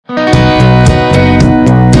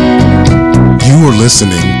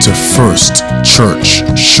listening to First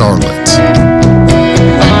Church Charlotte.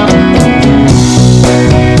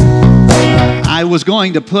 I was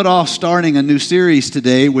going to put off starting a new series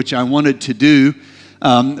today, which I wanted to do,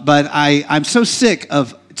 but I'm so sick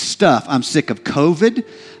of stuff. I'm sick of COVID.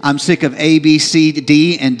 I'm sick of A, B, C,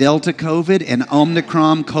 D, and Delta COVID, and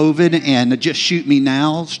Omicron COVID, and just shoot me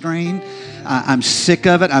now strain. I'm sick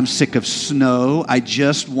of it. I'm sick of snow. I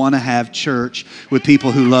just want to have church with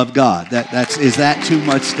people who love God. Is that too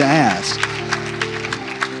much to ask?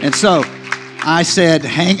 And so I said,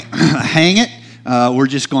 hang it. We're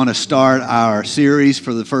just going to start our series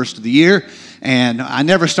for the first of the year. And I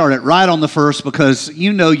never start it right on the first because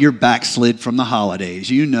you know you're backslid from the holidays.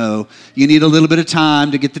 You know you need a little bit of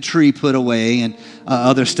time to get the tree put away and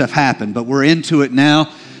other stuff happen. But we're into it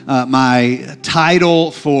now. My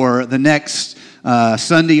title for the next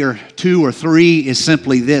Sunday or 2 or 3 is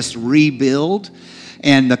simply this: Rebuild.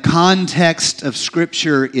 And the context of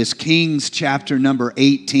Scripture is Kings chapter number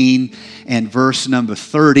 18 and verse number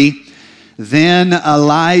 30. Then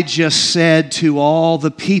Elijah said to all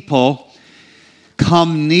the people,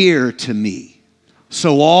 "Come near to me."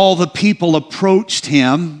 So all the people approached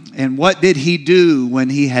him, and what did he do when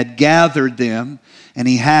he had gathered them and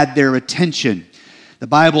he had their attention? The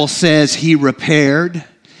Bible says he repaired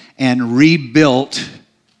and rebuilt.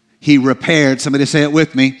 He repaired, somebody say it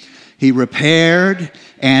with me. He repaired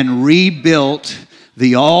and rebuilt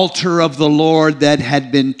the altar of the Lord that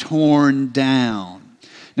had been torn down.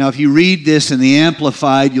 Now, if you read this in the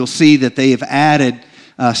Amplified, you'll see that they have added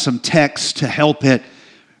some text to help it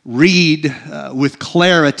read with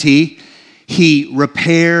clarity. He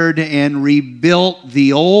repaired and rebuilt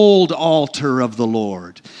the old altar of the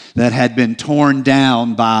Lord that had been torn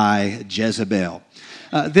down by Jezebel.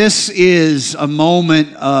 This is a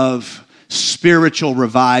moment of spiritual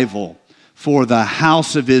revival for the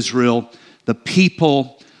house of Israel, the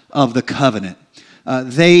people of the covenant.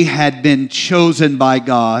 They had been chosen by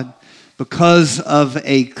God because of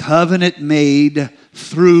a covenant made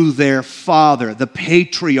through their father, the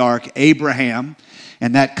patriarch Abraham.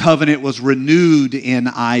 And that covenant was renewed in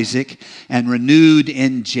Isaac and renewed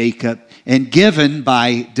in Jacob and given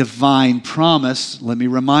by divine promise. Let me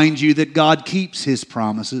remind you that God keeps his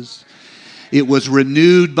promises. It was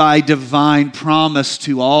renewed by divine promise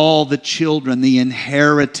to all the children, the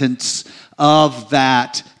inheritance of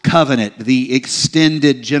that covenant, the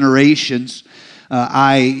extended generations.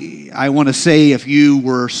 I want to say, if you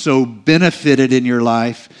were so benefited in your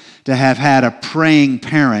life to have had a praying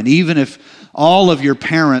parent, even if all of your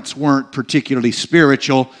parents weren't particularly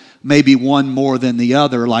spiritual, maybe one more than the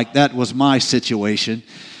other, like that was my situation.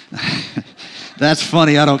 That's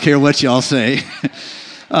funny, I don't care what y'all say.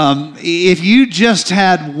 If you just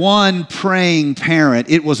had one praying parent,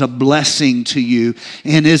 it was a blessing to you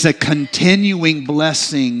and is a continuing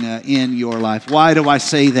blessing in your life. Why do I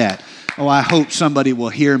say that? Oh, I hope somebody will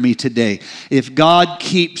hear me today. If God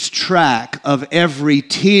keeps track of every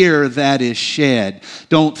tear that is shed,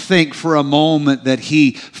 don't think for a moment that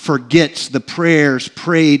he forgets the prayers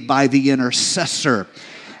prayed by the intercessor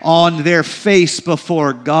on their face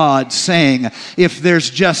before God, saying, if there's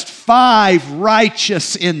just 5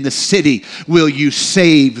 righteous in the city, will you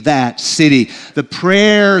save that city? The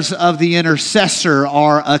prayers of the intercessor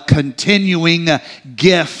are a continuing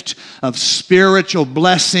gift of spiritual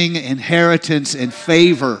blessing, inheritance, and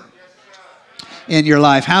favor in your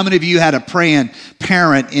life. How many of you had a praying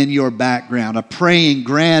parent in your background, a praying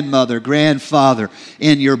grandmother, grandfather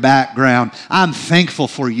in your background? I'm thankful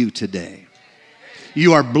for you today.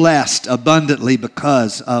 You are blessed abundantly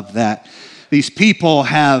because of that. These people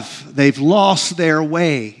they've lost their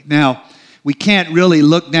way. Now, we can't really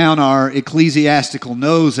look down our ecclesiastical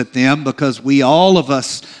nose at them because all of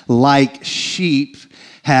us, like sheep,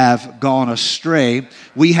 have gone astray.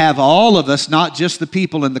 We have all of us, not just the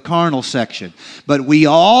people in the carnal section, but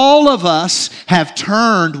all of us have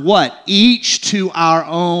turned what? Each to our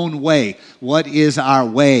own way. What is our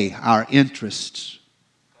way? Our interests,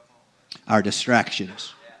 our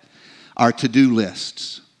distractions, our to-do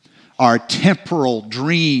lists, our temporal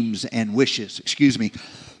dreams and wishes. Excuse me.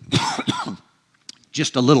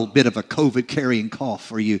 Just a little bit of a COVID-carrying cough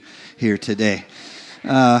for you here today.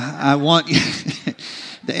 I want you...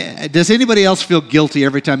 Does anybody else feel guilty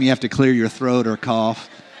every time you have to clear your throat or cough?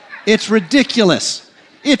 It's ridiculous.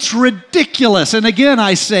 It's ridiculous. And again,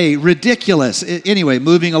 I say ridiculous. Anyway,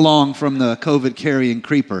 moving along from the COVID-carrying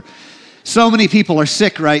creeper. So many people are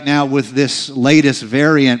sick right now with this latest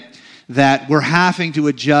variant that we're having to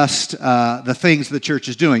adjust the things the church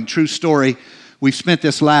is doing. True story, We've spent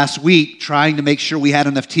this last week trying to make sure we had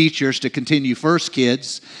enough teachers to continue First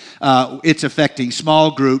Kids. It's affecting small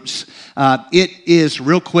groups. It is,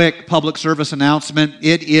 real quick, public service announcement.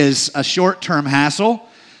 It is a short-term hassle.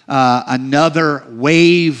 Another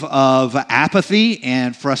wave of apathy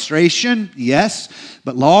and frustration, yes,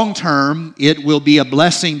 but long-term, it will be a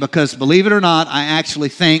blessing because, believe it or not, I actually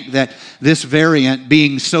think that this variant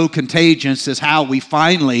being so contagious is how we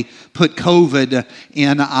finally put COVID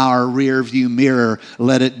in our rearview mirror.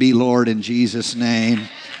 Let it be, Lord, in Jesus' name,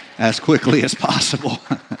 as quickly as possible.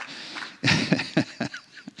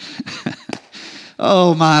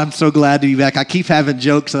 Oh, my, I'm so glad to be back. I keep having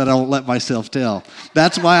jokes that I don't let myself tell.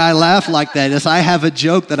 That's why I laugh like that, is I have a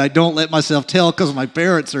joke that I don't let myself tell because my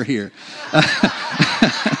parents are here.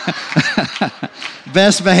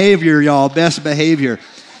 Best behavior, y'all, best behavior.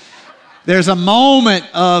 There's a moment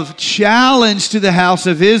of challenge to the house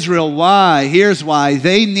of Israel. Why? Here's why.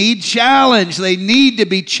 They need challenge. They need to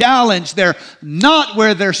be challenged. They're not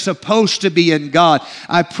where they're supposed to be in God.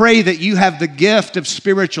 I pray that you have the gift of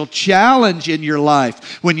spiritual challenge in your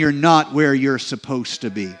life when you're not where you're supposed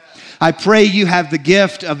to be. I pray you have the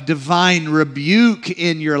gift of divine rebuke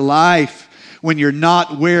in your life when you're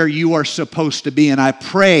not where you are supposed to be. And I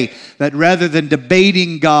pray that rather than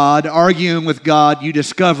debating God, arguing with God, you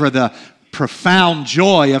discover the profound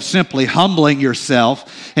joy of simply humbling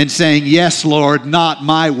yourself and saying, yes, Lord, not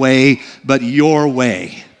my way, but your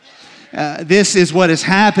way. This is what is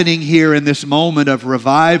happening here in this moment of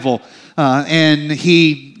revival. And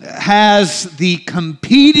he has the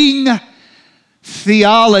competing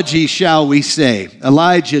theology, shall we say.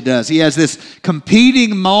 Elijah does. He has this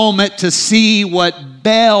competing moment to see what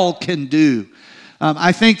Baal can do.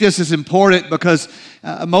 I think this is important because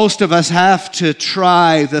most of us have to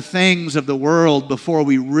try the things of the world before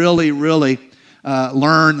we really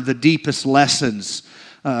learn the deepest lessons.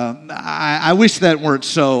 I wish that weren't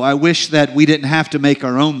so. I wish that we didn't have to make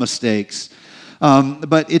our own mistakes.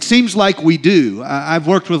 But it seems like we do. I've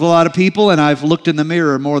worked with a lot of people, and I've looked in the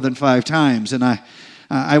mirror more than 5 times. And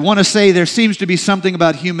I want to say there seems to be something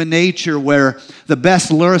about human nature where the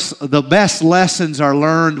best lessons are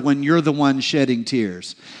learned when you're the one shedding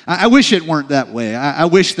tears. I wish it weren't that way. I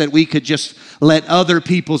wish that we could just let other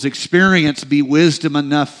people's experience be wisdom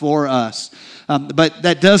enough for us. But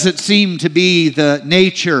that doesn't seem to be the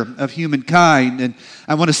nature of humankind. And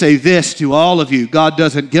I want to say this to all of you. God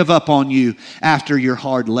doesn't give up on you after your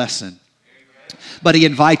hard lesson. But he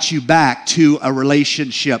invites you back to a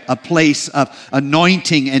relationship, a place of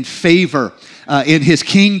anointing and favor in his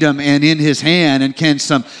kingdom and in his hand. And can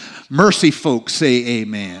some mercy folks say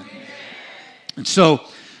amen? And so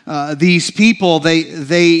these people, they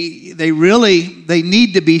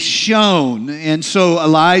need to be shown. And so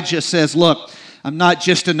Elijah says, look, I'm not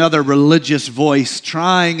just another religious voice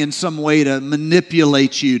trying in some way to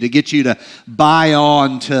manipulate you, to get you to buy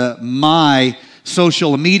on to my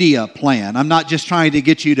social media plan. I'm not just trying to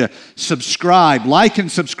get you to like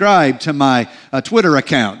and subscribe to my Twitter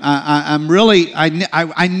account.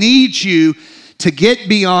 I need you to get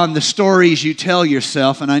beyond the stories you tell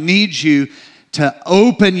yourself, and I need you to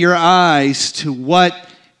open your eyes to what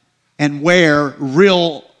and where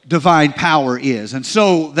real divine power is. And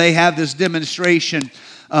so they have this demonstration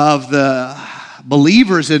of the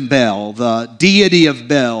believers in Baal, the deity of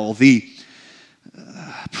Baal, the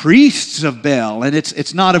priests of Baal, and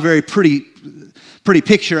it's not a very pretty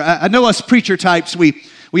picture. I know us preacher types,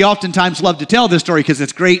 we oftentimes love to tell this story because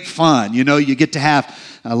it's great fun. You know, you get to have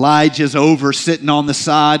Elijah's over sitting on the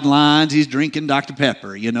sidelines. He's drinking Dr.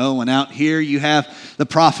 Pepper, you know, and out here you have the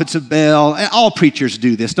prophets of Baal. All preachers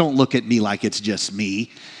do this. Don't look at me like it's just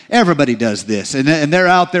me. Everybody does this. And they're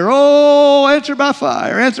out there, oh, answer by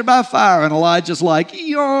fire, answer by fire. And Elijah's like,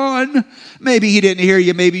 yawn. Maybe he didn't hear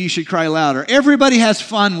you. Maybe you should cry louder. Everybody has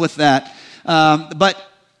fun with that. But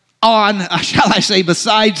shall I say,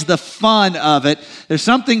 besides the fun of it, there's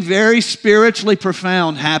something very spiritually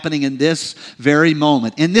profound happening in this very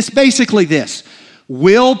moment. And this, basically this,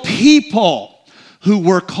 will people who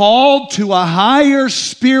were called to a higher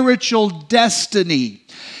spiritual destiny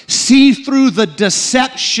see through the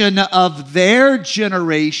deception of their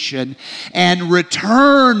generation and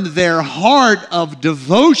return their heart of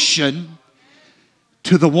devotion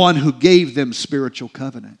to the one who gave them spiritual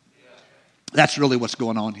covenant? That's really what's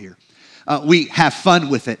going on here. We have fun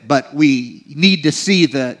with it, but we need to see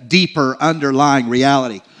the deeper underlying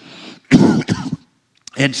reality.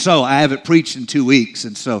 And so I haven't preached in 2 weeks,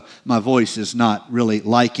 and so my voice is not really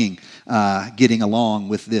liking getting along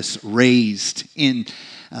with this raised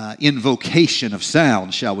invocation of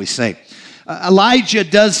sound, shall we say. Elijah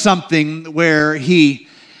does something where he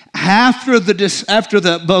After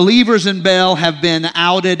the believers in Baal have been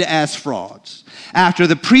outed as frauds, after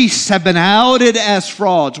the priests have been outed as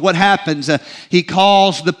frauds, what happens? He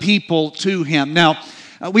calls the people to him. Now,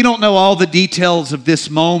 we don't know all the details of this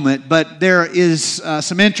moment, but there is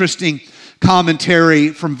some interesting commentary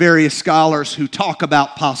from various scholars who talk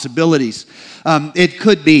about possibilities. It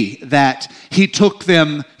could be that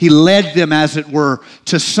he led them, as it were,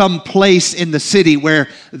 to some place in the city where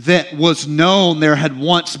that was known there had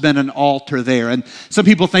once been an altar there. And some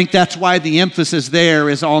people think that's why the emphasis there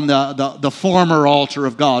is on the former altar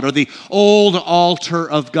of God, or the old altar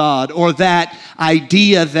of God, or that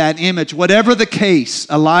idea, that image. Whatever the case,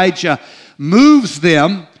 Elijah moves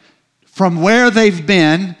them from where they've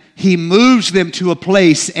been. He moves them to a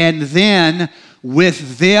place, and then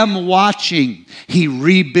with them watching, he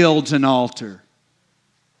rebuilds an altar.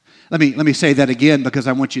 Let me say that again because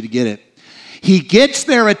I want you to get it. He gets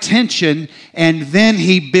their attention, and then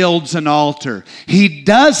he builds an altar. He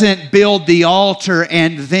doesn't build the altar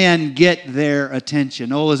and then get their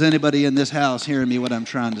attention. Oh, is anybody in this house hearing me what I'm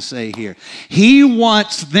trying to say here? He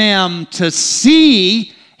wants them to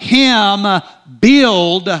see him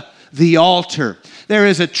build the altar. There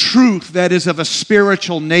is a truth that is of a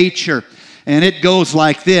spiritual nature, and it goes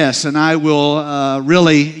like this, and I will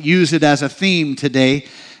really use it as a theme today.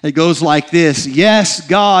 It goes like this: yes,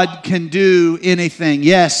 God can do anything.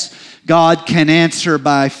 Yes, God can answer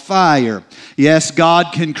by fire. Yes, God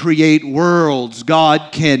can create worlds.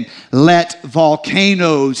 God can let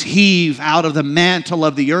volcanoes heave out of the mantle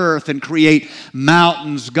of the earth and create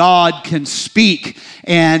mountains. God can speak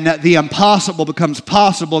and the impossible becomes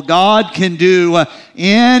possible. God can do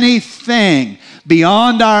anything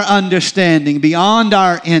beyond our understanding, beyond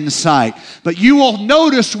our insight. But you will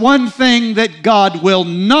notice one thing that God will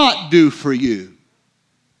not do for you.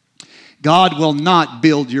 God will not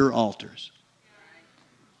build your altars.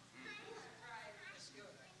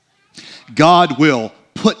 God will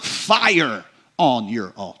put fire on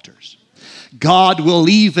your altars. God will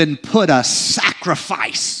even put a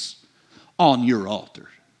sacrifice on your altar.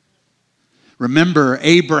 Remember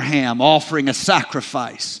Abraham offering a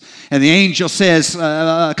sacrifice. And the angel says,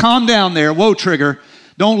 calm down there, whoa, Trigger.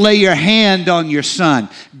 Don't lay your hand on your son.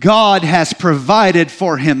 God has provided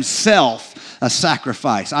for himself a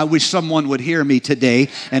sacrifice. I wish someone would hear me today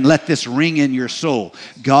and let this ring in your soul.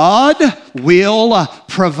 God will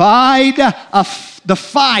provide the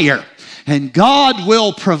fire, and God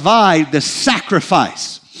will provide the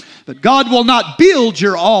sacrifice. But God will not build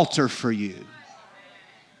your altar for you.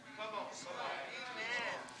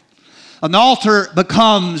 An altar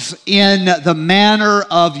becomes, in the manner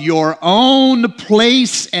of your own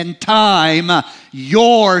place and time,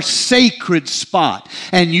 your sacred spot.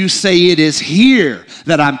 And you say, it is here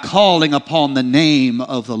that I'm calling upon the name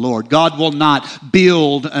of the Lord. God will not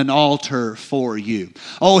build an altar for you.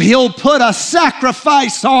 Oh, he'll put a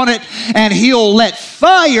sacrifice on it, and he'll let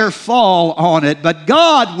fire fall on it. But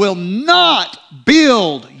God will not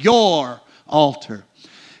build your altar.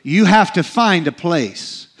 You have to find a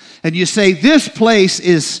place. And you say, this place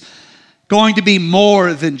is going to be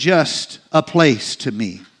more than just a place to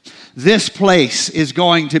me. This place is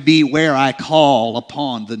going to be where I call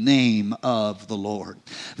upon the name of the Lord.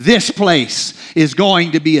 This place is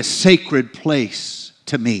going to be a sacred place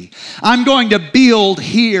to me. I'm going to build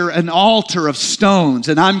here an altar of stones,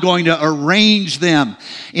 and I'm going to arrange them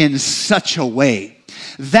in such a way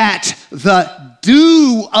that the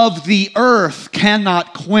dew of the earth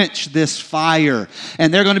cannot quench this fire.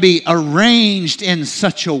 And they're going to be arranged in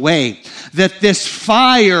such a way that this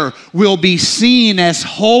fire will be seen as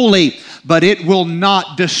holy, but it will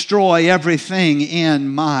not destroy everything in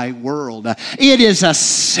my world. It is a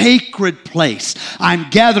sacred place. I'm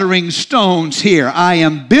gathering stones here. I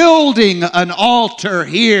am building an altar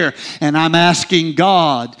here, and I'm asking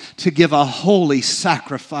God to give a holy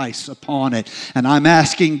sacrifice upon it. And I'm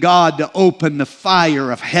asking God to open the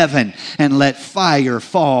fire of heaven and let fire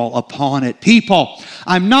fall upon it. People,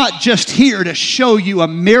 I'm not just here to show you a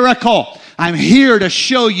miracle. I'm here to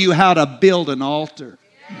show you how to build an altar.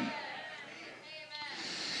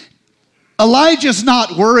 Elijah's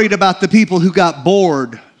not worried about the people who got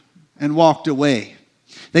bored and walked away.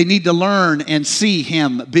 They need to learn and see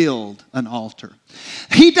him build an altar.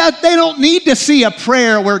 They don't need to see a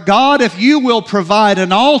prayer where, God, if you will provide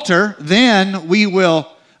an altar, then we will,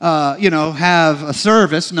 have a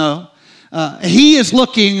service. No. He is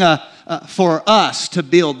looking for us to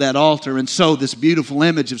build that altar. And so this beautiful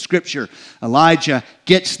image of Scripture, Elijah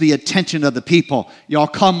gets the attention of the people. Y'all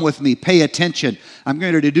come with me, pay attention. I'm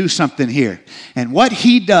going to do something here. And what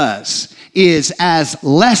he does is, as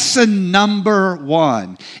lesson number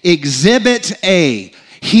 1, exhibit A,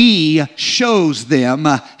 he shows them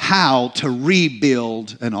how to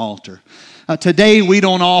rebuild an altar. Today, we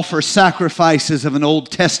don't offer sacrifices of an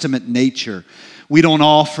Old Testament nature. We don't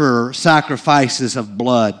offer sacrifices of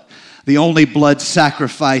blood. The only blood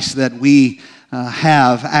sacrifice that we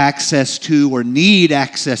have access to or need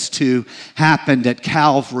access to happened at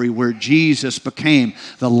Calvary, where Jesus became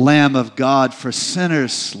the Lamb of God for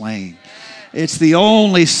sinners slain. It's the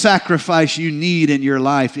only sacrifice you need in your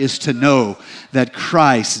life is to know that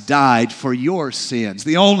Christ died for your sins.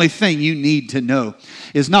 The only thing you need to know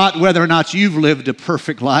is not whether or not you've lived a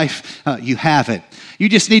perfect life. You haven't. You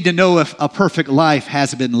just need to know if a perfect life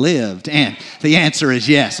has been lived. And the answer is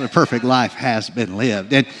yes, a perfect life has been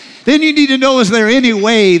lived. And then you need to know, is there any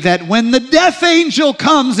way that when the death angel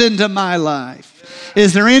comes into my life,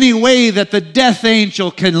 is there any way that the death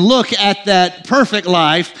angel can look at that perfect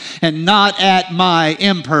life and not at my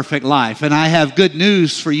imperfect life? And I have good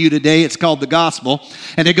news for you today. It's called the gospel.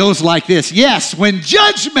 And it goes like this. Yes, when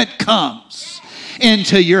judgment comes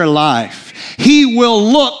into your life, he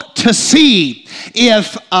will look to see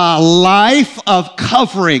if a life of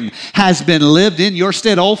covering has been lived in your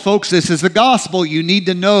stead. Oh, folks, this is the gospel. You need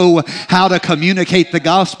to know how to communicate the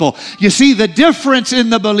gospel. You see, the difference in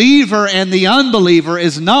the believer and the unbeliever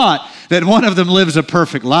is not that one of them lives a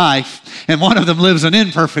perfect life and one of them lives an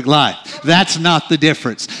imperfect life. That's not the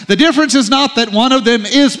difference. The difference is not that one of them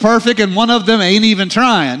is perfect and one of them ain't even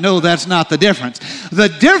trying. No, that's not the difference. The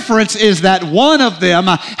difference is that one of them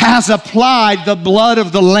has applied the blood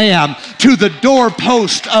of the Lamb to the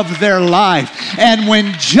doorpost of their life. And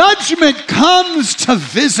when judgment comes to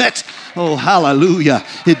visit, oh, hallelujah,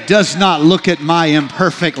 it does not look at my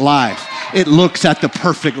imperfect life. It looks at the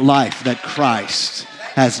perfect life that Christ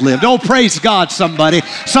has lived. Oh, praise God, somebody.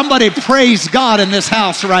 Somebody praise God in this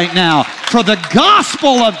house right now for the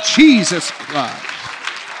gospel of Jesus Christ.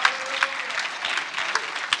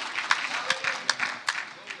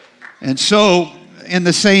 And so, in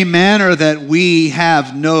the same manner that we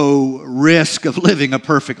have no risk of living a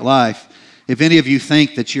perfect life, if any of you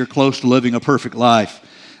think that you're close to living a perfect life,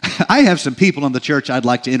 I have some people in the church I'd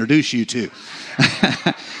like to introduce you to.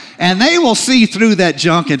 And they will see through that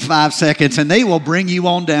junk in 5 seconds, and they will bring you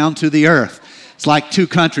on down to the earth. It's like two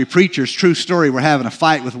country preachers, true story, were having a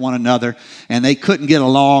fight with one another, and they couldn't get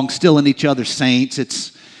along, stealing each other's saints.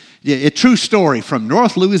 It's a true story from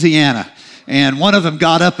North Louisiana. And one of them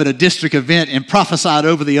got up at a district event and prophesied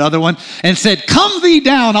over the other one and said, "Come thee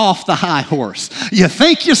down off the high horse. You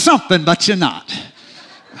think you're something, but you're not."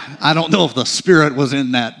 I don't know if the Spirit was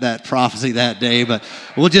in that prophecy that day, but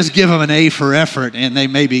we'll just give them an A for effort, and they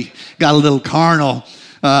maybe got a little carnal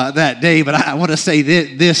that day. But I want to say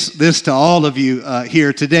this to all of you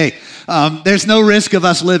here today. There's no risk of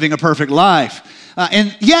us living a perfect life.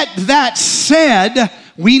 And yet, that said,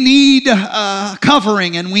 we need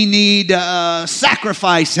covering and we need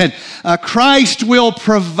sacrifice. And Christ will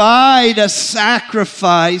provide a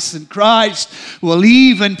sacrifice, and Christ will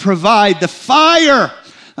even provide the fire.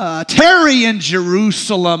 Tarry in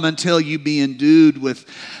Jerusalem until you be endued with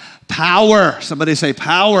power. Somebody say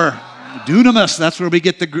power. Dunamis, that's where we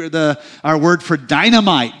get our word for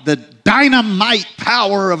dynamite, the dynamite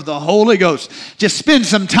power of the Holy Ghost. Just spend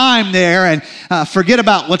some time there and forget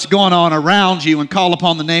about what's going on around you and call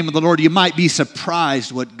upon the name of the Lord. You might be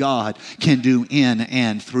surprised what God can do in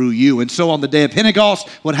and through you. And so on the day of Pentecost,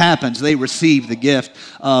 what happens? They receive the gift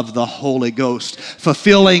of the Holy Ghost,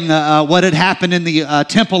 fulfilling what had happened in the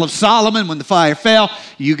Temple of Solomon when the fire fell.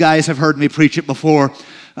 You guys have heard me preach it before.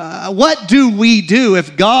 What do we do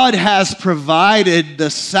if God has provided the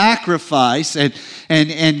sacrifice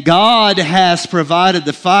and God has provided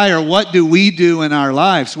the fire? What do we do in our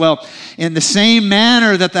lives? Well, in the same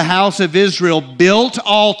manner that the house of Israel built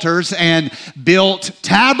altars and built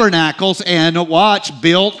tabernacles and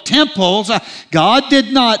built temples, God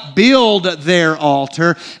did not build their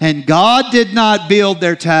altar, and God did not build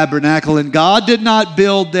their tabernacle, and God did not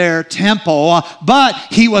build their temple, but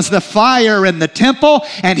He was the fire in the temple,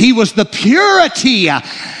 and He was the purity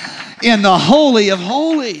in the Holy of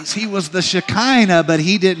Holies. He was the Shekinah, but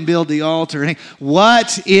He didn't build the altar.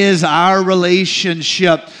 What is our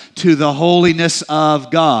relationship to the holiness of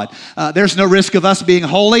God? There's no risk of us being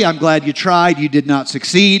holy. I'm glad you tried. You did not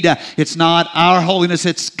succeed. It's not our holiness.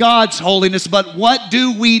 It's God's holiness. But what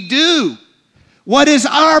do we do What is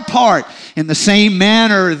our part? In the same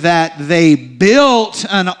manner that they built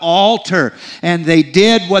an altar and they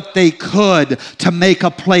did what they could to make a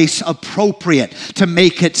place appropriate, to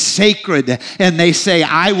make it sacred, and they say,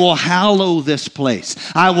 I will hallow this place.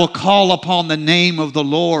 I will call upon the name of the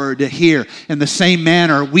Lord here. In the same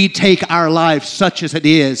manner, we take our life such as it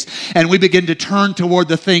is, and we begin to turn toward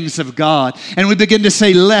the things of God, and we begin to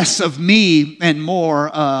say, less of me and more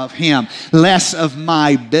of Him, less of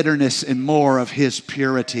my bitterness and more of His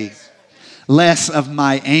purity. Less of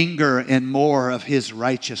my anger and more of His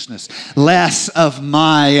righteousness. Less of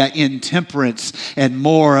my intemperance and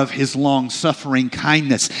more of His long-suffering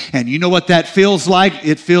kindness. And you know what that feels like?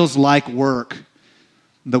 It feels like work.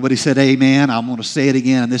 Nobody said amen. I'm going to say it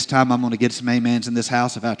again, and this time I'm going to get some amens in this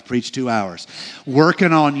house if I have to preach 2 hours.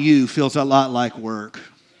 Working on you feels a lot like work.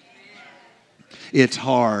 It's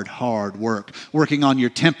hard work. Working on your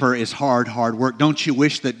temper is hard work. Don't you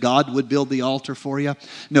wish that God would build the altar for you?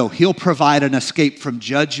 No, He'll provide an escape from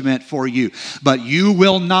judgment for you. But you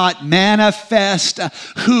will not manifest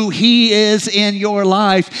who He is in your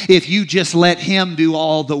life if you just let Him do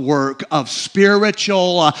all the work of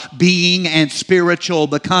spiritual being and spiritual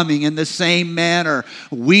becoming. In the same manner,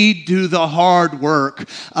 we do the hard work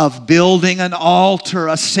of building an altar,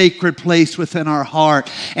 a sacred place within our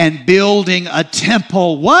heart, and building a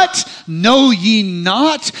temple. What? Know ye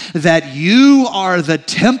not that you are the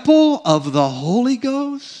temple of the Holy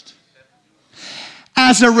Ghost?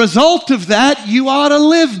 As a result of that, you ought to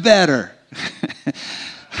live better.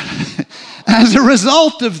 As a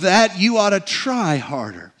result of that, you ought to try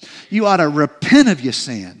harder. You ought to repent of your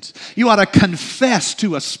sins. You ought to confess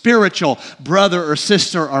to a spiritual brother or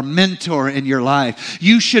sister or mentor in your life.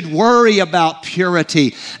 You should worry about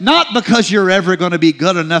purity, not because you're ever going to be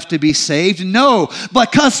good enough to be saved. No,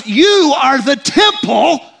 because you are the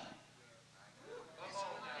temple.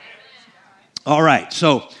 All right,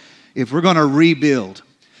 so if we're going to rebuild,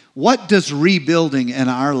 what does rebuilding in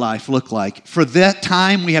our life look like? For that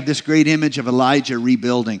time, we have this great image of Elijah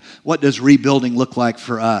rebuilding. What does rebuilding look like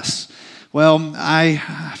for us? Well,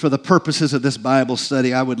 for the purposes of this Bible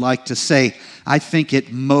study, I would like to say I think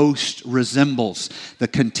it most resembles the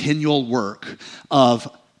continual work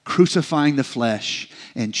of crucifying the flesh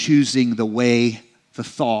and choosing the way, the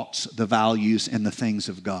thoughts, the values, and the things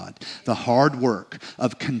of God. The hard work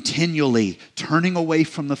of continually turning away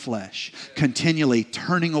from the flesh, continually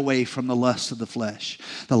turning away from the lusts of the flesh,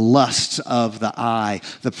 the lusts of the eye,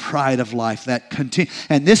 the pride of life.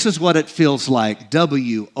 And this is what it feels like,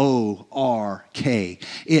 W-O-R-K.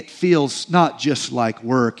 It feels not just like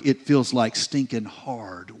work, it feels like stinking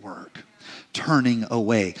hard work. Turning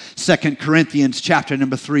away. 2 Corinthians chapter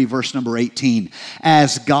number 3, verse number 18.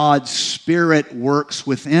 As God's Spirit works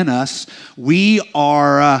within us, we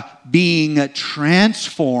are being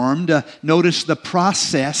transformed. Notice the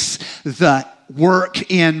process, the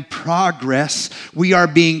work in progress. We are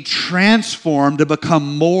being transformed to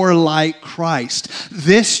become more like Christ.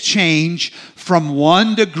 This change from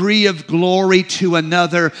one degree of glory to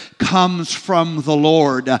another comes from the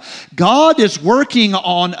Lord. God is working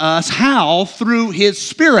on us. How? Through His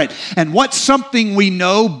Spirit. And what's something we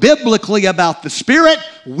know biblically about the Spirit?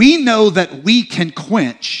 We know that we can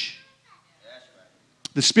quench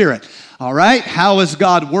the Spirit. All right? How is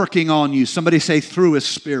God working on you? Somebody say, through His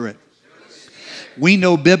Spirit. We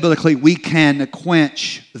know biblically we can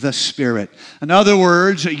quench the Spirit. In other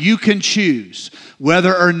words, you can choose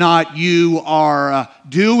whether or not you are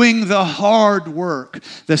doing the hard work,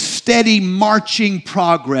 the steady marching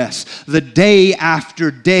progress, the day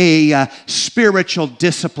after day spiritual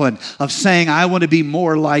discipline of saying, I want to be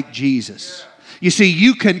more like Jesus. You see,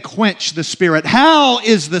 you can quench the Spirit. How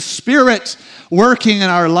is the Spirit working in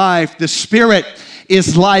our life? The Spirit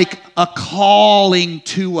is like a calling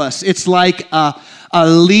to us. It's like a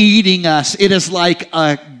leading us. It is like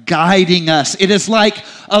a guiding us. It is like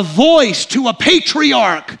a voice to a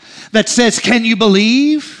patriarch that says, can you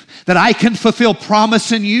believe that I can fulfill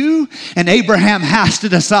promise in you? And Abraham has to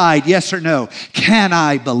decide, yes or no. Can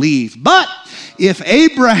I believe? But if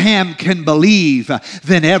Abraham can believe,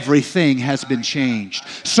 then everything has been changed.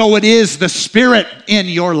 So it is the Spirit in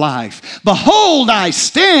your life. Behold, I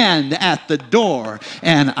stand at the door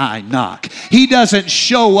and I knock. He doesn't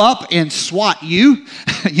show up and swat you.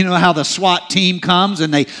 You know how the SWAT team comes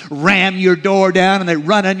and they ram your door down and they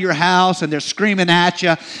run in your house and they're screaming at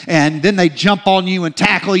you, and then they jump on you and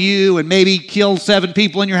tackle you and maybe kill 7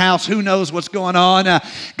 people in your house. Who knows what's going on?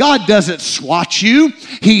 God doesn't swat you.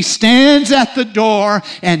 He stands at the door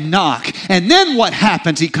and knock. And then what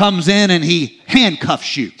happens? He comes in and he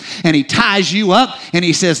handcuffs you and he ties you up and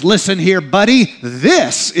he says, listen here, buddy,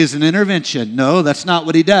 this is an intervention. No, that's not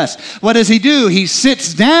what he does. What does he do? He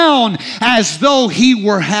sits down as though he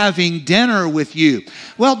were having dinner with you.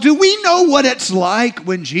 Well, do we know what it's like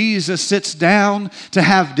when Jesus sits down to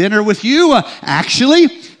have dinner with you? Actually,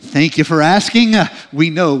 thank you for asking. We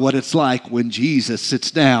know what it's like when Jesus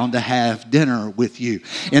sits down to have dinner with you.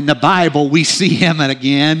 In the Bible, we see him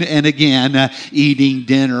again and again eating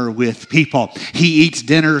dinner with people. He eats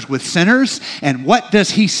dinners with sinners, and what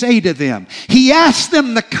does he say to them? He asks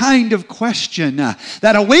them the kind of question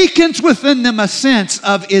that awakens within them a sense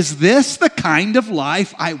of, is this the kind of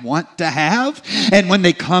life I want to have? And when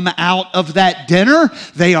they come out of that dinner,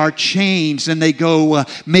 they are changed, and they go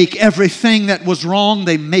make everything that was wrong,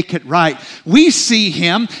 they make it right. We see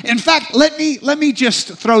him. In fact, let me just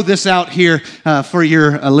throw this out here for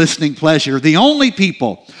your listening pleasure. The only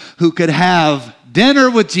people who could have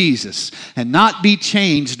dinner with Jesus and not be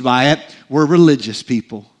changed by it were religious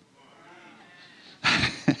people.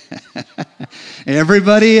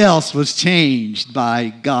 Everybody else was changed by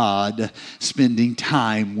God spending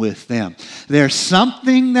time with them. There's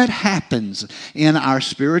something that happens in our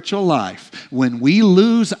spiritual life when we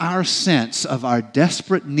lose our sense of our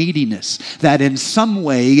desperate neediness that in some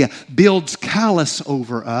way builds callous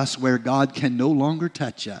over us where God can no longer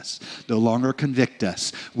touch us, no longer convict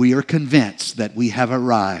us. We are convinced that we have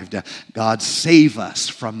arrived. God, save us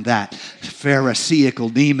from that Pharisaical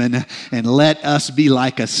demon and let us be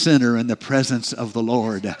like a sinner in the presence of the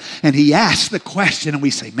Lord. And he asks the question and we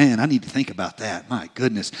say, man, I need to think about that. My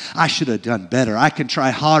goodness, I should have done better. I can try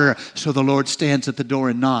harder. So the Lord stands at the door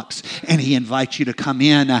and knocks and he invites you to come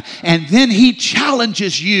in. And then he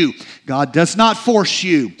challenges you. God does not force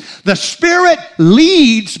you. The Spirit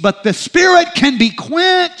leads, but the Spirit can be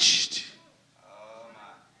quenched.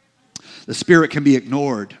 The Spirit can be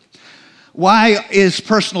ignored. Why is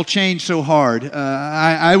personal change so hard?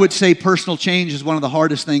 I would say personal change is one of the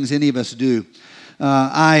hardest things any of us do.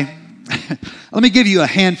 Let me give you a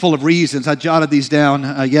handful of reasons. I jotted these down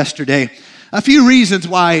yesterday. A few reasons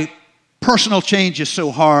why personal change is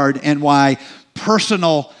so hard and why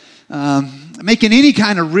making any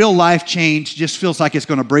kind of real life change just feels like it's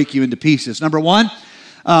going to break you into pieces. Number one,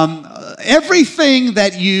 everything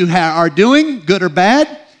that you are doing, good or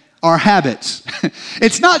bad, are habits.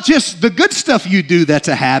 It's not just the good stuff you do that's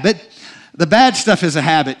a habit. The bad stuff is a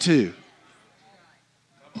habit too.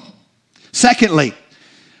 Secondly,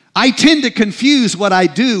 I tend to confuse what I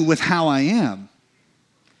do with how I am.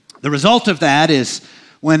 The result of that is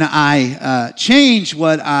when I change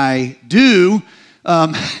what I do,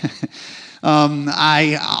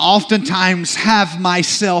 I oftentimes have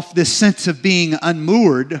myself this sense of being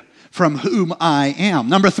unmoored from whom I am.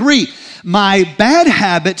 Number three, my bad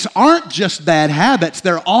habits aren't just bad habits,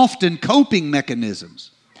 they're often coping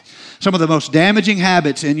mechanisms. Some of the most damaging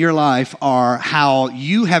habits in your life are how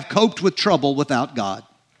you have coped with trouble without God.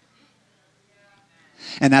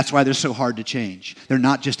 And that's why they're so hard to change. They're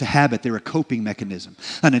not just a habit, they're a coping mechanism.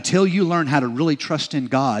 And until you learn how to really trust in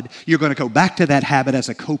God, you're going to go back to that habit as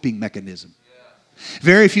a coping mechanism.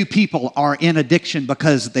 Very few people are in addiction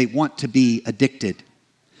because they want to be addicted.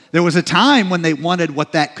 There was a time when they wanted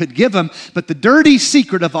what that could give them, but the dirty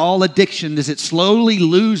secret of all addiction is it slowly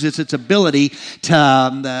loses its ability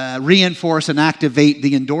to reinforce and activate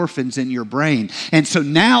the endorphins in your brain. And so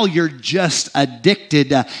now you're just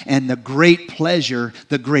addicted, and the great pleasure,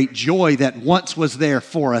 the great joy that once was there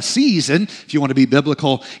for a season, if you want to be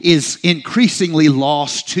biblical, is increasingly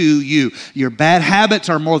lost to you. Your bad habits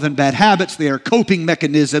are more than bad habits. They are coping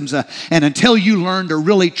mechanisms, and until you learn to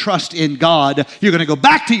really trust in God, you're going to go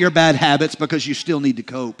back to your bad habits because you still need to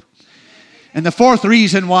cope. And the fourth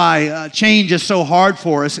reason why change is so hard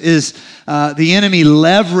for us is the enemy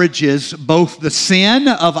leverages both the sin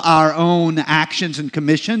of our own actions and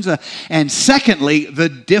commissions, and secondly, the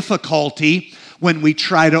difficulty when we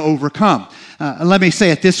try to overcome. Let me say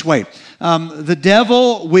it this way. The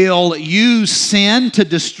devil will use sin to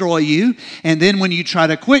destroy you, and then when you try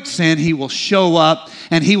to quit sin, he will show up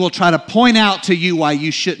and he will try to point out to you why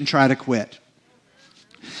you shouldn't try to quit.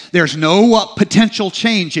 There's no potential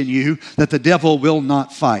change in you that the devil will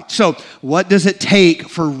not fight. So what does it take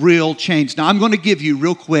for real change? Now I'm going to give you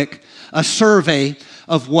real quick a survey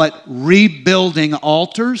of what rebuilding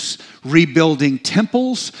altars, rebuilding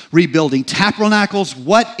temples, rebuilding tabernacles,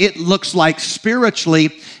 what it looks like spiritually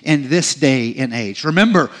in this day and age.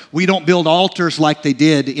 Remember, we don't build altars like they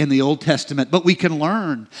did in the Old Testament, but we can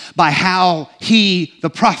learn by how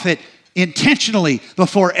the prophet intentionally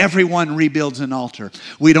before everyone rebuilds an altar.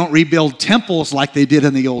 We don't rebuild temples like they did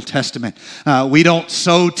in the Old Testament. We don't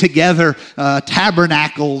sew together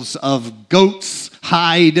tabernacles of goat's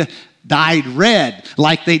hide dyed red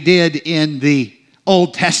like they did in the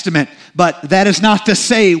Old Testament. But that is not to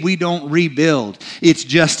say we don't rebuild. It's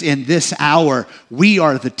just in this hour, we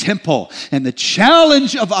are the temple. And the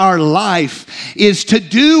challenge of our life is to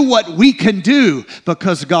do what we can do,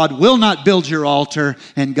 because God will not build your altar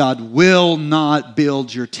and God will not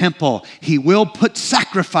build your temple. He will put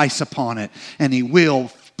sacrifice upon it, and He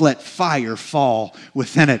will let fire fall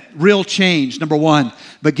within it. Real change, number one,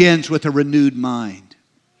 begins with a renewed mind.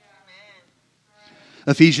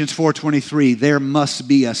 Ephesians 4:23, there must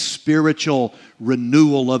be a spiritual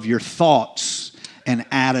renewal of your thoughts and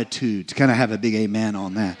attitudes. Kind of have a big amen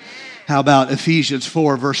on that. How about Ephesians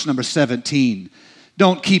 4, verse number 17?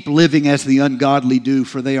 Don't keep living as the ungodly do,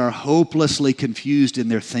 for they are hopelessly confused in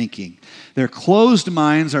their thinking. Their closed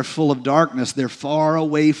minds are full of darkness. They're far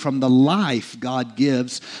away from the life God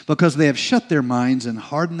gives because they have shut their minds and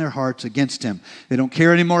hardened their hearts against Him. They don't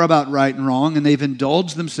care anymore about right and wrong, and they've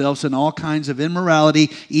indulged themselves in all kinds of immorality,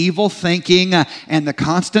 evil thinking, and the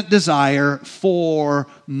constant desire for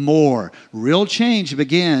more. Real change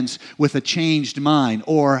begins with a changed mind,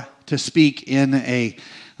 or to speak in a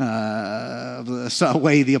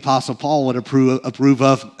way the Apostle Paul would approve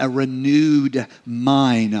of, a renewed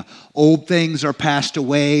mind. Old things are passed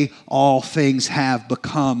away, all things have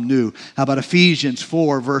become new. How about Ephesians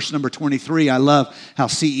 4, verse number 23? I love how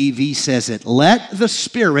CEV says it. Let the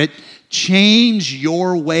Spirit change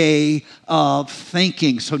your way of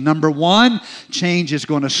thinking. So number one, change is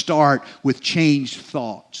going to start with changed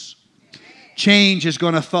thoughts. Change is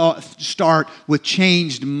going to start with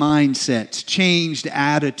changed mindsets, changed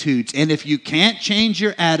attitudes. And if you can't change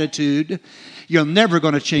your attitude, you're never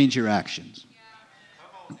going to change your actions.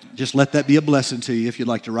 Just let that be a blessing to you if you'd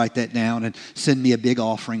like to write that down and send me a big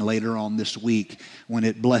offering later on this week when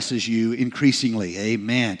it blesses you increasingly.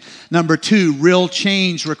 Amen. Number two, real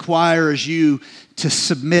change requires you to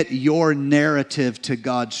submit your narrative to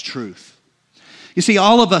God's truth. You see,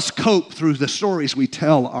 all of us cope through the stories we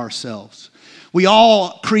tell ourselves. We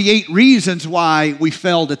all create reasons why we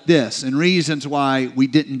failed at this and reasons why we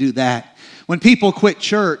didn't do that. When people quit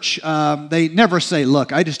church, they never say,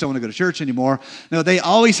 look, I just don't want to go to church anymore. No, they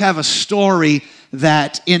always have a story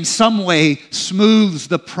that in some way smooths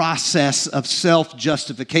the process of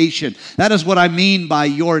self-justification. That is what I mean by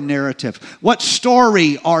your narrative. What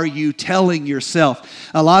story are you telling yourself?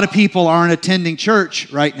 A lot of people aren't attending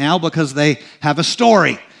church right now because they have a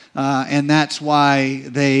story. And that's why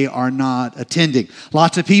they are not attending.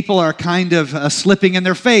 Lots of people are kind of slipping in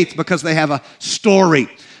their faith because they have a story.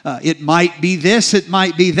 It might be this, it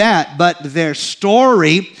might be that, but their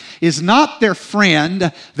story is not their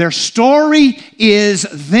friend. Their story is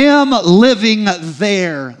them living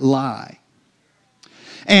their lie.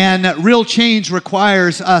 And real change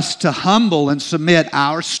requires us to humble and submit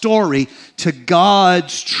our story to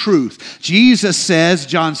God's truth. Jesus says,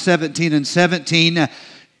 John 17:17,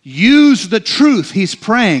 use the truth. He's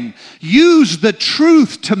praying. Use the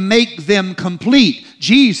truth to make them complete.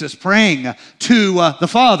 Jesus praying to the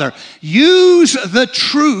Father. Use the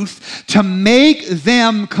truth to make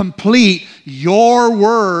them complete. Your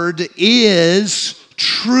word is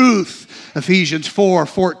truth. Ephesians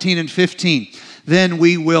 4:14 and 15. Then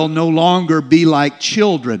we will no longer be like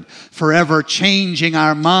children, forever changing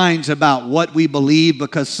our minds about what we believe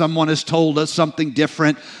because someone has told us something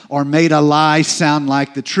different or made a lie sound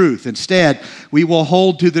like the truth. Instead, we will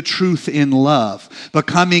hold to the truth in love,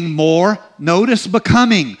 becoming more, notice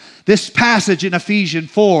becoming. This passage in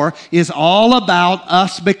Ephesians 4 is all about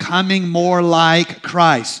us becoming more like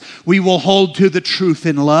Christ. We will hold to the truth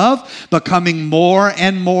in love, becoming more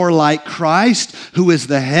and more like Christ, who is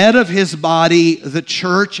the head of His body, the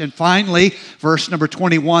church. And finally, verse number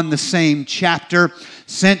 21, the same chapter,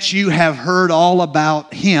 since you have heard all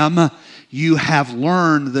about Him, you have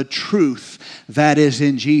learned the truth that is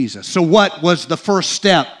in Jesus. So what was the first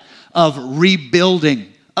step of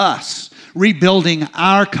rebuilding us? Rebuilding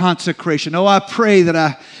our consecration. Oh, I pray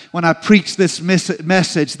that when I preach this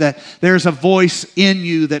message that there's a voice in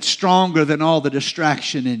you that's stronger than all the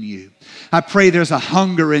distraction in you. I pray there's a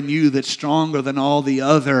hunger in you that's stronger than all the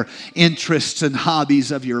other interests and hobbies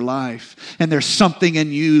of your life. And there's something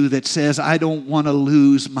in you that says, I don't want to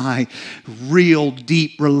lose my real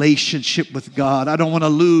deep relationship with God. I don't want to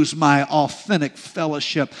lose my authentic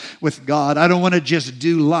fellowship with God. I don't want to just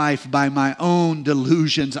do life by my own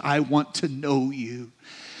delusions. I want to know you.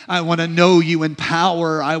 I want to know you in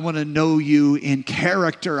power. I want to know you in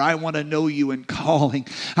character. I want to know you in calling.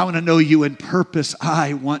 I want to know you in purpose.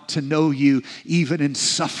 I want to know you even in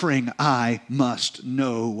suffering. I must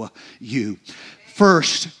know you.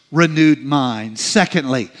 First, renewed mind.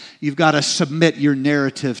 Secondly, you've got to submit your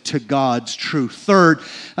narrative to God's truth. Third,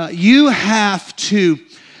 you have to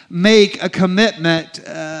make a commitment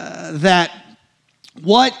that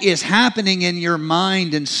what is happening in your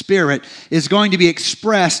mind and spirit is going to be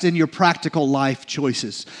expressed in your practical life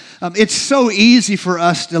choices. It's so easy for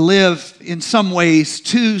us to live, in some ways,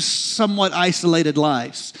 two somewhat isolated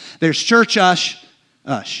lives. There's church ush.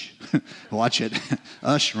 Watch it.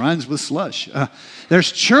 Ush rhymes with slush.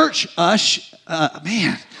 There's church ush.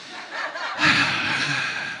 Man.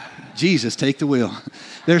 Jesus, take the wheel.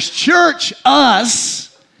 There's church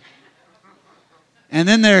us. And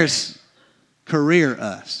then there's career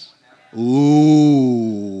us.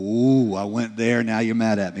 Ooh, I went there. Now you're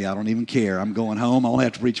mad at me. I don't even care. I'm going home. I only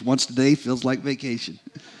have to preach once a day. Feels like vacation.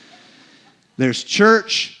 There's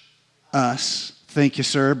church us. Thank you,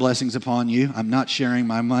 sir. Blessings upon you. I'm not sharing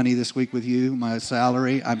my money this week with you, my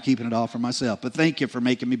salary. I'm keeping it all for myself. But thank you for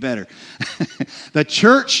making me better. The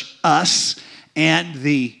church us and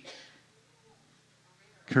the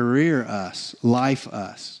career us, life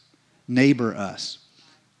us, neighbor us.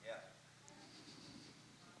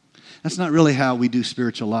 That's not really how we do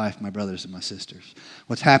spiritual life, my brothers and my sisters.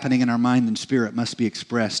 What's happening in our mind and spirit must be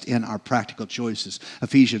expressed in our practical choices.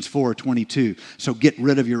 Ephesians 4:22. So get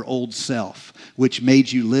rid of your old self, which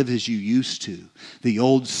made you live as you used to. The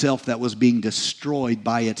old self that was being destroyed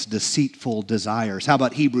by its deceitful desires. How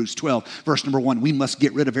about Hebrews 12, verse number 1? We must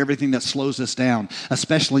get rid of everything that slows us down,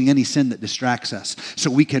 especially any sin that distracts us, so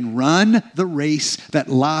we can run the race that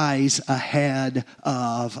lies ahead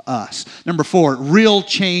of us. Number 4, real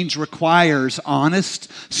change requires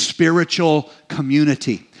honest spiritual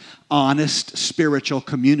community. Honest spiritual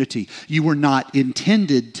community. You were not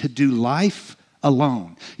intended to do life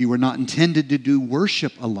alone. You were not intended to do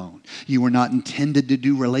worship alone. You were not intended to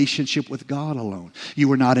do relationship with God alone. You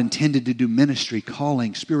were not intended to do ministry,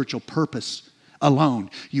 calling, spiritual purpose alone.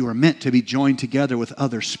 You are meant to be joined together with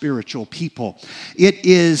other spiritual people. It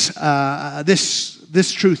is,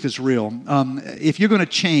 this truth is real. If you're going to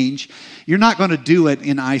change, you're not going to do it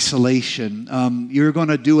in isolation. You're going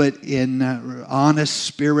to do it in honest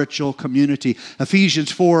spiritual community.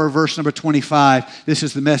 Ephesians 4, verse number 25. This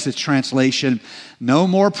is the Message translation. No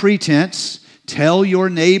more pretense. Tell your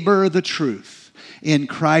neighbor the truth. In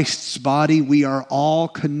Christ's body, we are all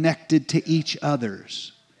connected to each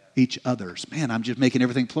other's. Each other's. Man, I'm just making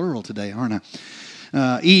everything plural today, aren't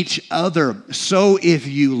I? Each other. So if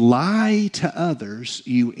you lie to others,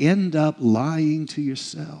 you end up lying to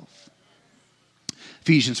yourself.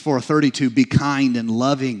 Ephesians 4:32, be kind and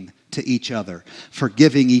loving to each other,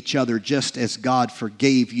 forgiving each other just as God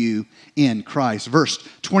forgave you in Christ. Verse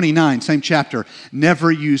 29, same chapter, never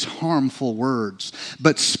use harmful words,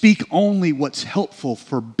 but speak only what's helpful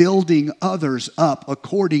for building others up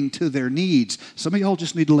according to their needs. Some of y'all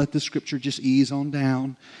just need to let this scripture just ease on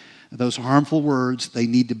down. Those harmful words, they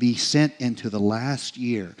need to be sent into the last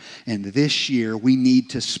year. And this year, we need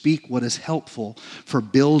to speak what is helpful for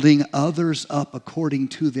building others up according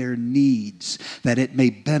to their needs, that it may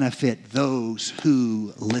benefit those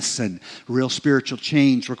who listen. Real spiritual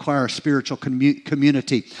change requires spiritual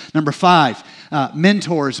community. Number 5,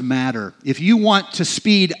 mentors matter. If you want to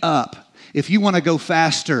speed up, if you want to go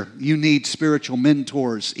faster, you need spiritual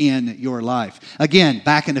mentors in your life. Again,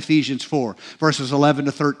 back in Ephesians 4, verses 11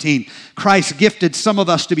 to 13, Christ gifted some of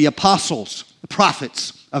us to be apostles,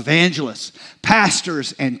 prophets, evangelists,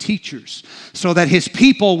 pastors, and teachers, so that his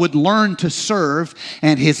people would learn to serve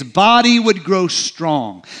and his body would grow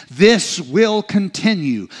strong. This will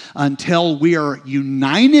continue until we are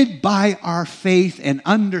united by our faith and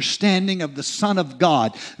understanding of the Son of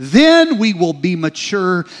God. Then we will be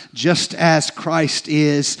mature just as Christ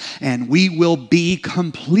is, and we will be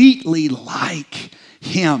completely like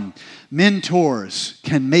him. Mentors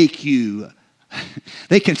can make you,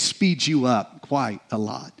 they can speed you up quite a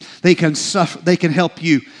lot. They can help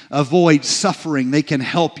you avoid suffering. They can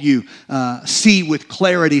help you see with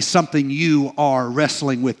clarity something you are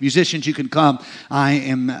wrestling with. Musicians, you can come. I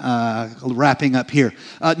am wrapping up here.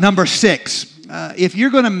 Number 6, if you're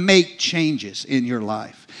going to make changes in your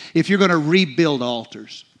life, if you're going to rebuild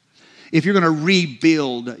altars, if you're going to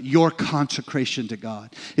rebuild your consecration to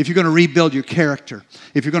God, if you're going to rebuild your character,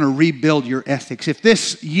 if you're going to rebuild your ethics, if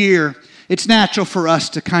this year It's natural for us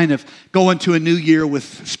to kind of go into a new year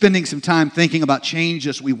with spending some time thinking about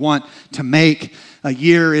changes we want to make. A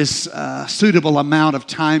year is a suitable amount of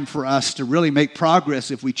time for us to really make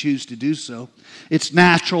progress if we choose to do so. It's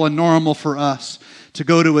natural and normal for us to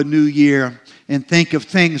go to a new year and think of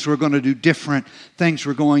things we're going to do different, things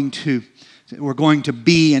we're going to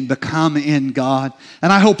be and become in God.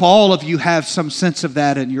 And I hope all of you have some sense of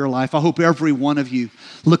that in your life. I hope every one of you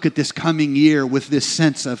look at this coming year with this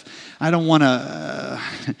sense of, I don't want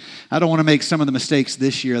to make some of the mistakes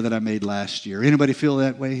this year that I made last year. Anybody feel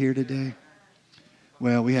that way here today?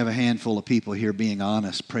 Well, we have a handful of people here being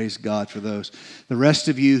honest. Praise God for those. The rest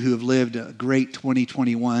of you who have lived a great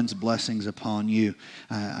 2021's blessings upon you.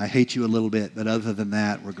 I hate you a little bit, but other than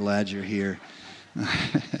that, we're glad you're here.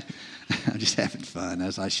 I'm just having fun,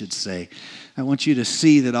 as I should say. I want you to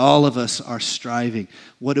see that all of us are striving.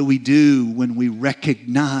 What do we do when we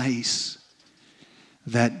recognize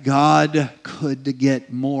that God could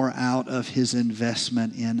get more out of His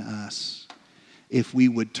investment in us if we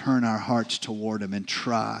would turn our hearts toward Him and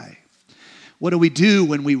try? What do we do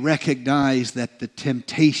when we recognize that the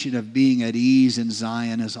temptation of being at ease in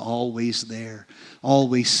Zion is always there,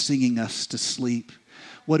 always singing us to sleep?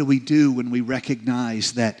 What do we do when we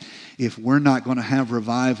recognize that if we're not going to have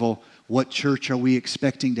revival, what church are we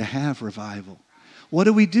expecting to have revival? What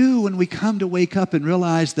do we do when we come to wake up and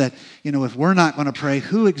realize that, if we're not going to pray,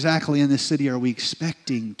 who exactly in this city are we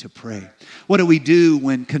expecting to pray? What do we do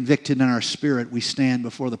when convicted in our spirit we stand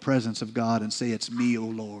before the presence of God and say, it's me, O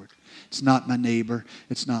Lord. It's not my neighbor.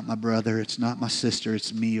 It's not my brother. It's not my sister.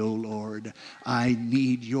 It's me, O Lord. I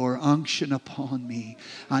need your unction upon me.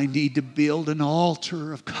 I need to build an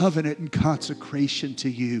altar of covenant and consecration to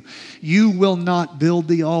you. You will not build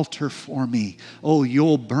the altar for me. Oh,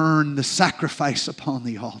 you'll burn the sacrifice upon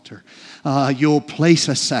the altar. You'll place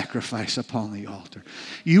a sacrifice upon the altar.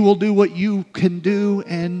 You will do what you can do,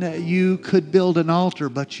 and you could build an altar,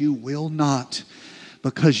 but you will not.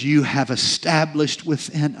 Because you have established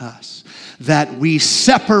within us that we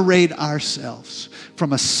separate ourselves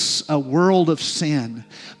from a world of sin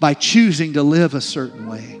by choosing to live a certain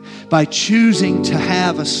way, by choosing to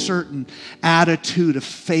have a certain attitude of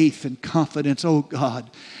faith and confidence. Oh God,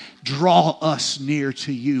 draw us near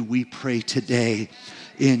to you, we pray today.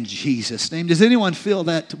 In Jesus' name. Does anyone feel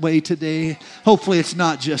that way today? Hopefully it's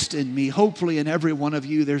not just in me. Hopefully in every one of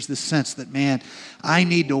you there's this sense that, man, I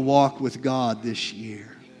need to walk with God this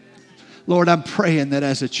year. Lord, I'm praying that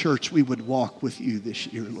as a church we would walk with you this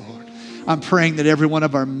year, Lord. I'm praying that every one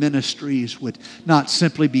of our ministries would not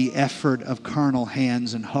simply be effort of carnal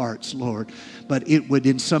hands and hearts, Lord, but it would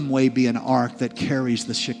in some way be an ark that carries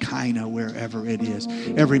the Shekinah wherever it is.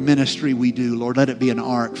 Every ministry we do, Lord, let it be an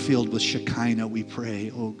ark filled with Shekinah, we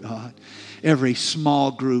pray, oh God. Every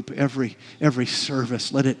small group, every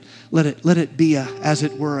service, let it be as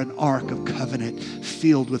it were an ark of covenant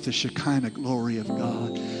filled with the Shekinah glory of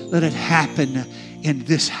God. Let it happen in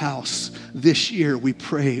this house this year, we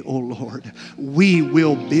pray, oh Lord. We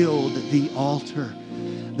will build the altar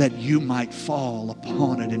that you might fall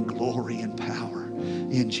upon it in glory and power.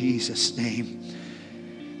 In Jesus' name.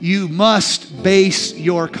 You must base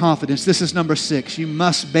your confidence. This is number 6. You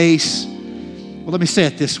must base, well, let me say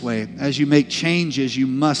it this way. As you make changes, you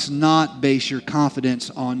must not base your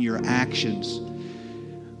confidence on your actions.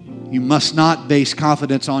 You must not base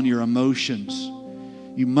confidence on your emotions.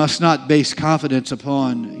 You must not base confidence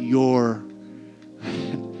upon your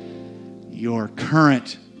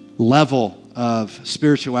current level of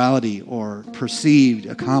spirituality or perceived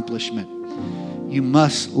accomplishment. You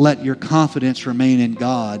must let your confidence remain in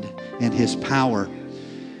God and His power.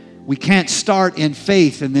 We can't start in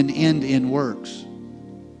faith and then end in works.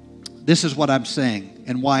 This is what I'm saying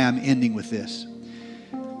and why I'm ending with this.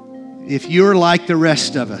 If you're like the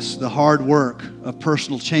rest of us, the hard work of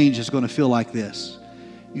personal change is going to feel like this.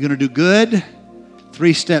 You're going to do good,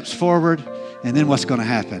 3 steps forward, and then what's going to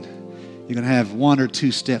happen? You're going to have 1 or 2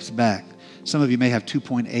 steps back. Some of you may have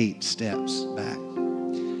 2.8 steps back.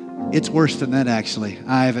 It's worse than that, actually.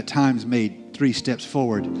 I have at times made 3 steps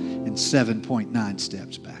forward and 7.9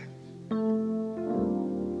 steps back.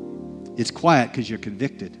 It's quiet because you're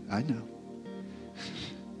convicted. I know.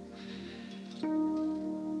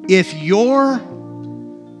 If your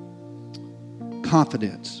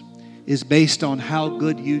confidence is based on how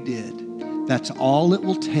good you did, that's all it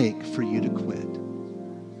will take for you to quit.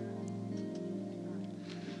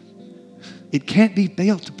 It can't be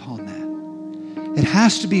built upon that. It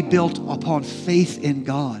has to be built upon faith in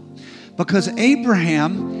God. Because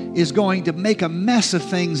Abraham is going to make a mess of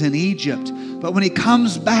things in Egypt. But when he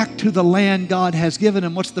comes back to the land God has given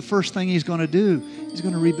him, what's the first thing he's going to do? He's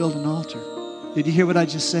going to rebuild an altar. Did you hear what I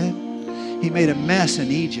just said? He made a mess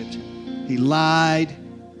in Egypt. He lied,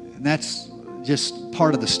 and that's just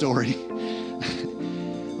part of the story.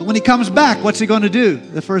 But when he comes back, what's he going to do?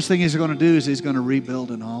 The first thing he's going to do is he's going to rebuild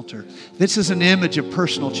an altar. This is an image of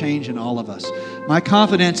personal change in all of us. My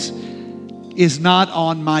confidence is not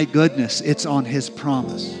on my goodness. It's on His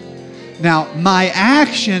promise. Now, my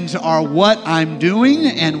actions are what I'm doing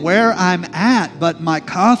and where I'm at, but my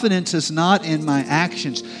confidence is not in my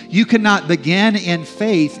actions. You cannot begin in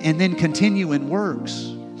faith and then continue in works.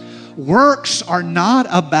 Works are not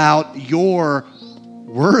about your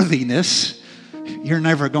worthiness. You're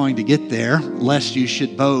never going to get there, lest you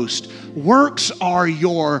should boast. Works are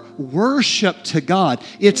your worship to God.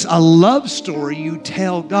 It's a love story you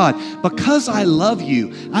tell God. Because I love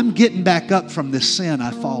you, I'm getting back up from the sin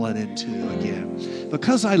I've fallen into again.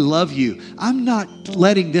 Because I love you, I'm not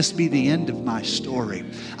letting this be the end of my story.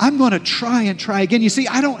 I'm going to try and try again. You see,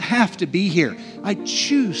 I don't have to be here. I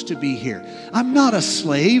choose to be here. I'm not a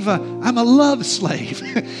slave. I'm a love slave.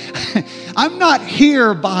 I'm not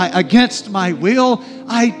here against my will.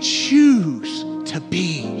 I choose to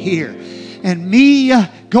be here. And me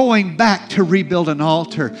going back to rebuild an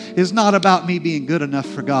altar is not about me being good enough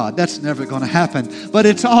for God. That's never going to happen. But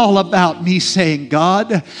it's all about me saying,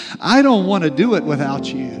 God, I don't want to do it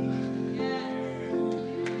without you.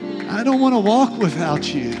 I don't want to walk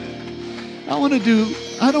without you. I don't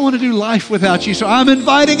want to do life without you. So I'm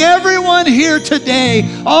inviting everyone here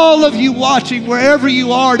today, all of you watching, wherever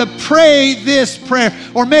you are, to pray this prayer.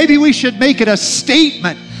 Or maybe we should make it a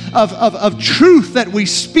statement of truth that we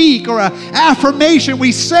speak, or an affirmation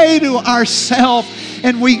we say to ourselves.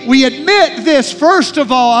 And we admit this. First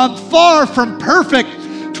of all, I'm far from perfect.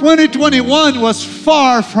 2021 was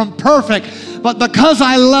far from perfect. But because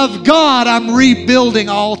I love God, I'm rebuilding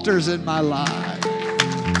altars in my life.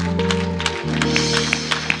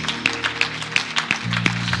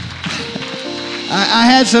 I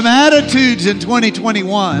had some attitudes in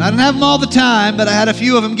 2021. I didn't have them all the time, but I had a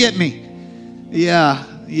few of them get me. Yeah.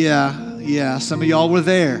 Some of y'all were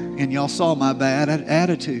there, and y'all saw my bad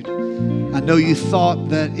attitude. I know you thought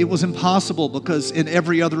that it was impossible because in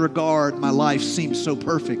every other regard, my life seemed so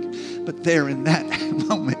perfect. But there in that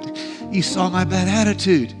moment, you saw my bad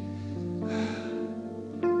attitude.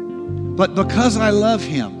 But because I love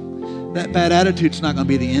Him, that bad attitude's not going to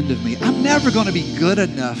be the end of me. I'm never going to be good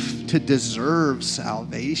enough to deserve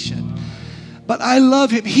salvation. But I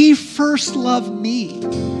love Him. He first loved me.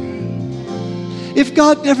 If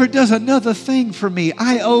God never does another thing for me,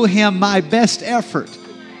 I owe Him my best effort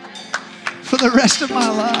for the rest of my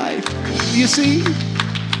life. You see?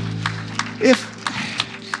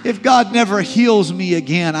 If God never heals me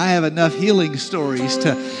again, I have enough healing stories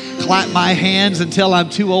to clap my hands until I'm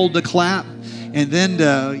too old to clap, and then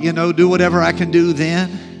to, do whatever I can do then.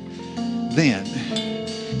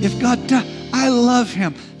 If God does, I love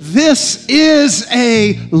Him. This is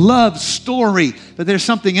a love story. But there's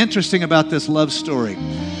something interesting about this love story.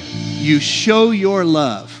 You show your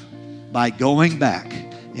love by going back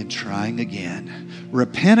and trying again.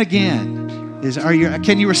 Repent again.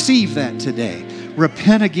 Can you receive that today?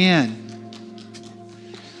 Repent again.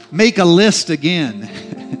 Make a list again.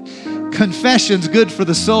 Confession's good for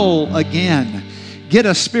the soul again. Get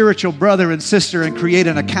a spiritual brother and sister and create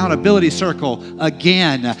an accountability circle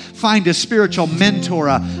again. Find a spiritual mentor,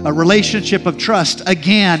 a relationship of trust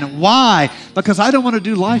again. Why? Because I don't want to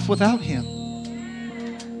do life without Him.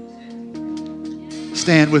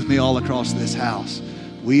 Stand with me all across this house.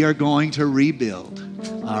 We are going to rebuild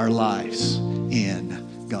our lives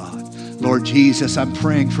in God. Lord Jesus, I'm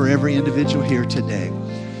praying for every individual here today.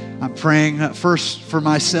 I'm praying first for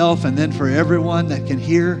myself and then for everyone that can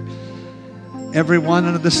hear. Everyone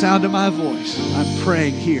under the sound of my voice, I'm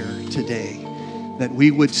praying here today that we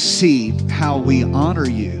would see how we honor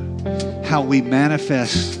you, how we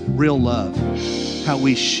manifest real love, how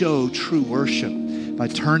we show true worship by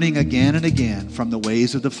turning again and again from the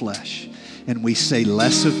ways of the flesh. And we say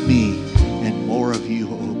less of me and more of you,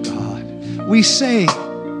 oh God. We say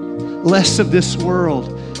less of this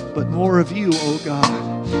world, but more of you, oh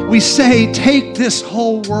God. We say take this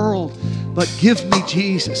whole world, but give me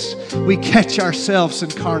Jesus. We catch ourselves in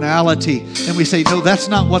carnality and we say, no, that's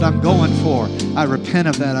not what I'm going for. I repent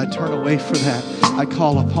of that. I turn away from that. I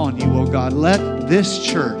call upon you, oh God. Let this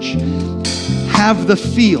church have the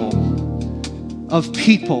feel of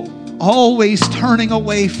people always turning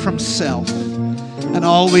away from self and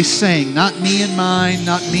always saying, not me and mine,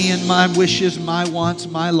 not me and my wishes, my wants,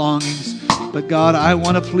 my longings, but God, I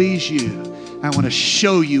want to please you. I want to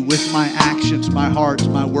show you with my actions, my heart,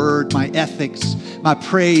 my word, my ethics, my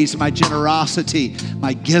praise, my generosity,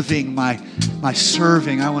 my giving, my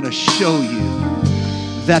serving. I want to show you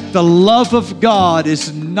that the love of God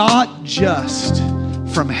is not just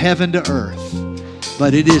from heaven to earth,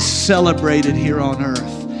 but it is celebrated here on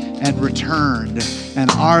earth and returned.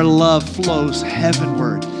 And our love flows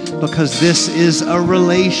heavenward because this is a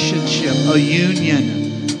relationship, a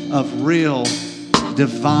union of real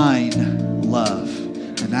divine love.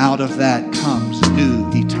 And out of that comes new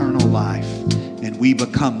eternal life. And we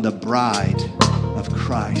become the bride of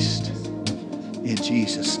Christ in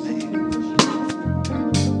Jesus' name.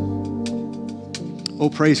 Oh,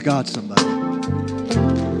 praise God, somebody.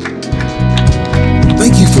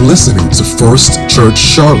 Thank you for listening to First Church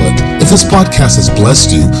Charlotte. If this podcast has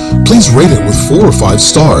blessed you, please rate it with 4 or 5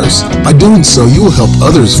 stars. By doing so, you will help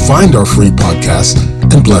others find our free podcast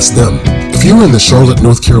and bless them. If you're in the Charlotte,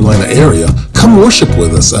 North Carolina area, come worship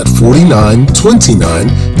with us at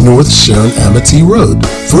 4929 North Sharon Amity Road.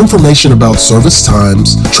 For information about service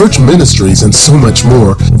times, church ministries, and so much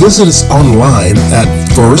more, visit us online at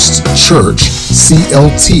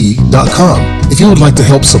firstchurchclt.com. If you would like to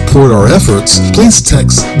help support our efforts, please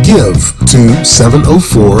text GIVE to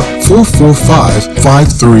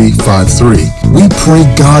 704-445-5353. We pray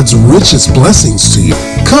God's richest blessings to you.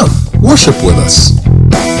 Come, worship with us.